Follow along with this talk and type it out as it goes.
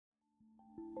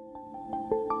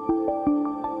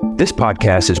This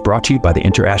podcast is brought to you by the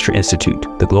InterAstra Institute,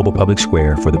 the global public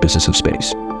square for the business of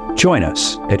space. Join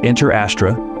us at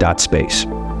interastra.space.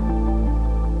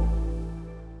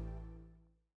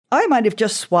 I might have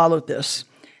just swallowed this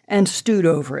and stewed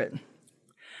over it.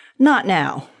 Not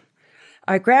now.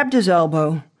 I grabbed his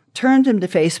elbow, turned him to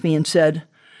face me, and said,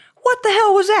 "What the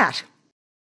hell was that?"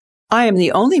 I am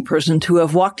the only person to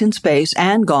have walked in space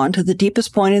and gone to the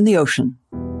deepest point in the ocean.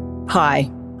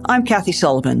 Hi, I'm Kathy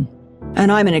Sullivan, and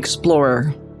I'm an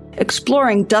explorer.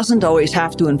 Exploring doesn't always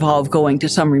have to involve going to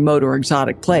some remote or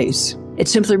exotic place. It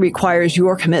simply requires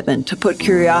your commitment to put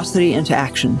curiosity into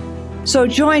action. So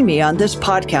join me on this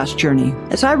podcast journey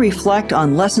as I reflect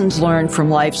on lessons learned from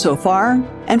life so far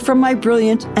and from my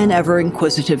brilliant and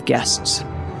ever-inquisitive guests.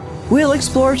 We'll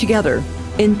explore together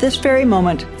in this very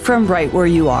moment from right where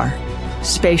you are.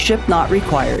 Spaceship not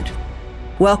required.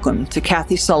 Welcome to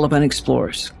Kathy Sullivan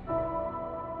Explores.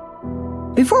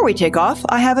 Before we take off,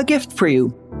 I have a gift for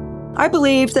you. I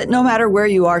believe that no matter where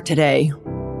you are today,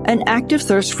 an active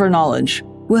thirst for knowledge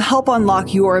will help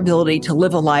unlock your ability to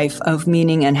live a life of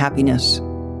meaning and happiness.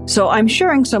 So I'm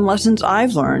sharing some lessons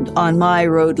I've learned on my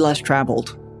road less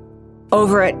traveled.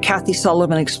 Over at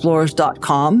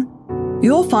KathySullivanExplores.com,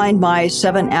 you'll find my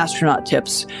 7 astronaut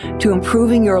tips to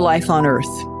improving your life on Earth.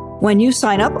 When you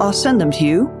sign up, I'll send them to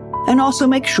you, and also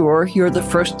make sure you're the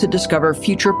first to discover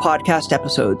future podcast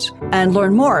episodes and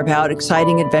learn more about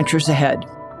exciting adventures ahead.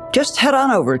 Just head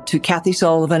on over to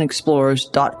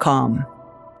KathySullivanExplores.com.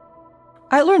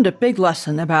 I learned a big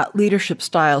lesson about leadership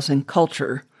styles and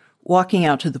culture walking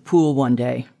out to the pool one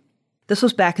day. This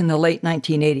was back in the late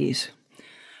 1980s.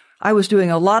 I was doing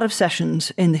a lot of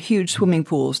sessions in the huge swimming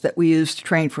pools that we used to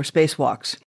train for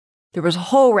spacewalks. There was a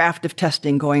whole raft of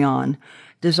testing going on,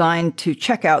 designed to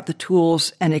check out the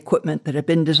tools and equipment that had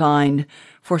been designed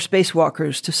for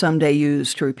spacewalkers to someday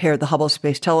use to repair the Hubble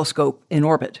Space Telescope in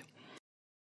orbit.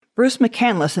 Bruce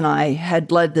McCandless and I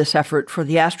had led this effort for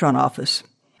the Astron office,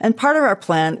 and part of our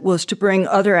plan was to bring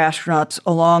other astronauts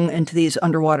along into these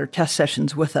underwater test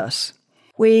sessions with us.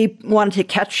 We wanted to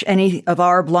catch any of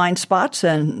our blind spots,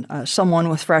 and someone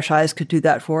with fresh eyes could do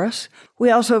that for us.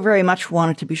 We also very much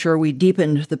wanted to be sure we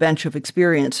deepened the bench of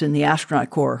experience in the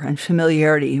astronaut corps and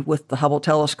familiarity with the Hubble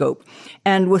telescope,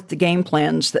 and with the game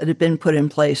plans that had been put in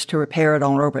place to repair it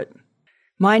on orbit.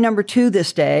 My number 2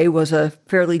 this day was a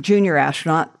fairly junior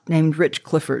astronaut named Rich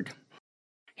Clifford.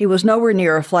 He was nowhere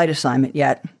near a flight assignment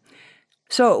yet,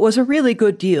 so it was a really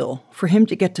good deal for him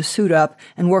to get to suit up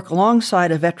and work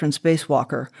alongside a veteran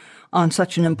spacewalker on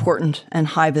such an important and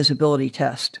high-visibility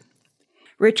test.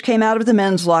 Rich came out of the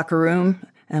men's locker room,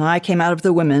 and I came out of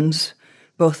the women's,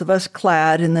 both of us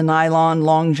clad in the nylon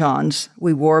long johns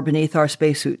we wore beneath our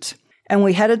spacesuits, and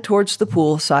we headed towards the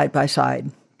pool side by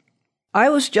side. I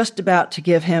was just about to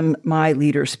give him my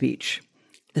leader speech.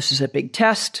 This is a big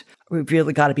test. We've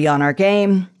really got to be on our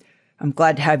game. I'm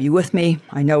glad to have you with me.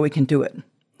 I know we can do it.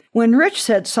 When Rich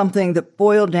said something that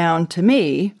boiled down to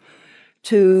me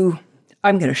to,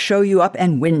 "I'm going to show you up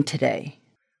and win today."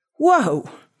 Whoa!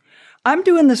 I'm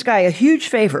doing this guy a huge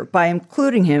favor by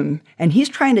including him, and he's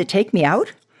trying to take me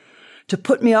out? To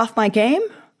put me off my game?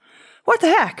 What the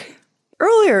heck?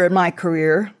 Earlier in my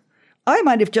career, I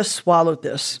might have just swallowed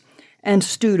this and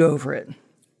stewed over it.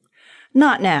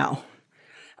 Not now.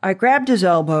 I grabbed his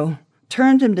elbow,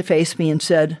 turned him to face me, and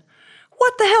said,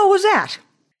 "What the hell was that?"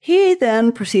 He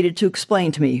then proceeded to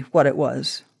explain to me what it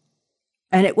was.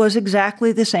 And it was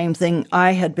exactly the same thing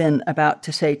I had been about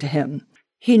to say to him.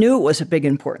 He knew it was a big,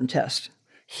 important test.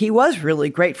 He was really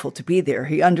grateful to be there.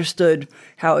 He understood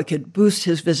how it could boost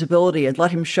his visibility and let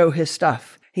him show his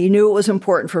stuff. He knew it was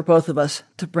important for both of us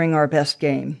to bring our best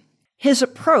game. His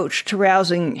approach to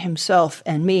rousing himself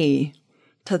and me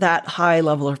to that high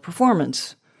level of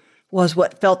performance was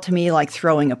what felt to me like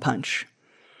throwing a punch.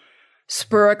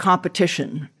 Spur a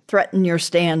competition, threaten your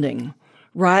standing,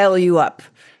 rile you up,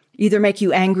 either make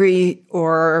you angry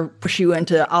or push you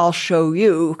into "I'll show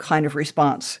you" kind of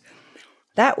response.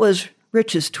 That was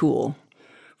Rich's tool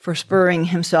for spurring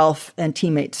himself and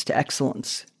teammates to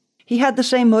excellence. He had the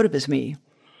same motive as me.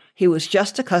 He was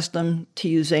just accustomed to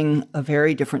using a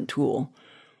very different tool,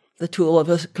 the tool of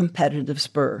a competitive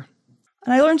spur.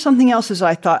 And I learned something else as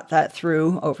I thought that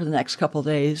through over the next couple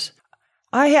days.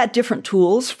 I had different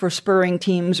tools for spurring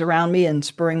teams around me and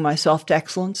spurring myself to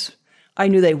excellence. I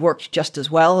knew they worked just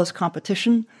as well as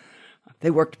competition. They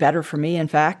worked better for me, in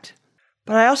fact.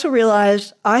 But I also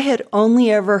realized I had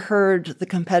only ever heard the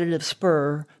competitive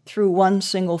spur through one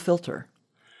single filter.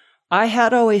 I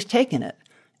had always taken it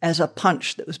as a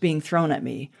punch that was being thrown at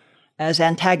me, as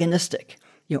antagonistic,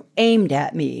 aimed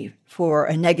at me for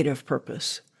a negative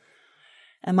purpose.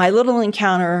 And my little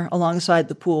encounter alongside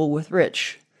the pool with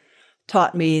Rich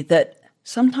taught me that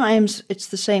sometimes it's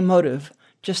the same motive,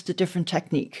 just a different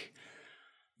technique.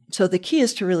 So the key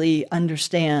is to really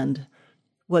understand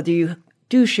whether you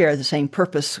do share the same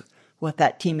purpose with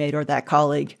that teammate or that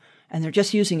colleague, and they're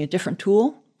just using a different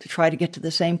tool to try to get to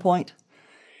the same point.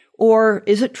 Or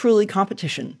is it truly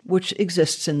competition, which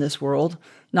exists in this world,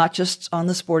 not just on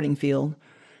the sporting field,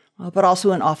 but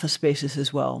also in office spaces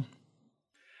as well?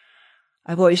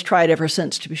 I've always tried ever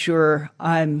since to be sure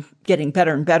I'm getting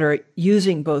better and better at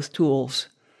using both tools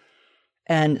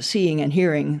and seeing and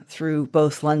hearing through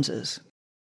both lenses.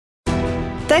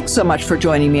 Thanks so much for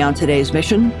joining me on today's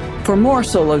mission. For more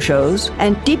solo shows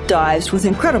and deep dives with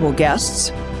incredible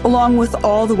guests, along with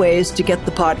all the ways to get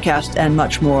the podcast and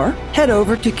much more, head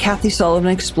over to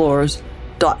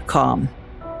KathySullivanExplores.com.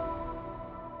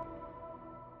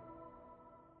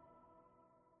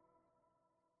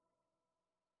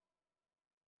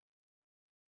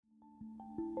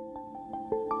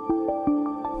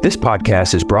 This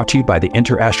podcast is brought to you by the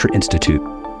InterAstra Institute.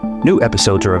 New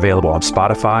episodes are available on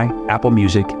Spotify, Apple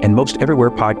Music, and most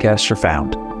everywhere podcasts are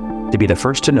found. To be the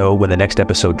first to know when the next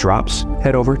episode drops,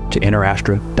 head over to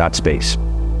interastra.space.